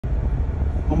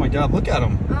Oh my God, look at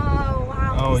him. Oh,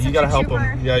 wow. Oh, He's you gotta such a help him.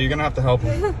 trooper. Yeah, you're gonna have to help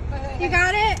him. You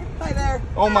got it? Hi there.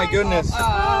 Oh my goodness.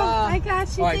 I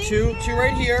got you. All right, Thank two you.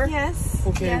 right here. Yes.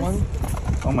 Okay, yes. one.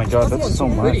 Oh my God, that's so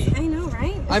much. Pretty. I know,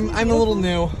 right? I'm a little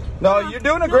new. No, you're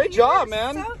doing a great job,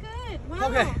 man. So good. Wow.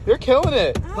 Okay. You're killing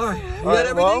it. All right, you All got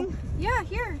right, well, everything? Yeah,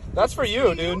 here. that's for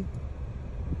you, dude.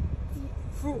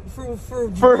 For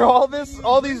For all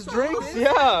these drinks,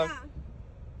 yeah.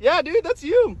 Yeah, dude, that's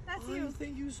you. That's Oh, you.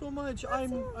 thank you so much.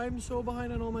 I'm so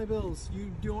behind on all my bills.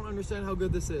 You don't understand how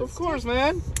good this is. Of course,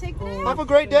 man. Take care. Have a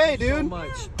great day, Thank you so dude.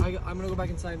 much. I'm gonna go back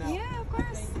inside now. Yeah, of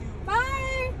course. Bye.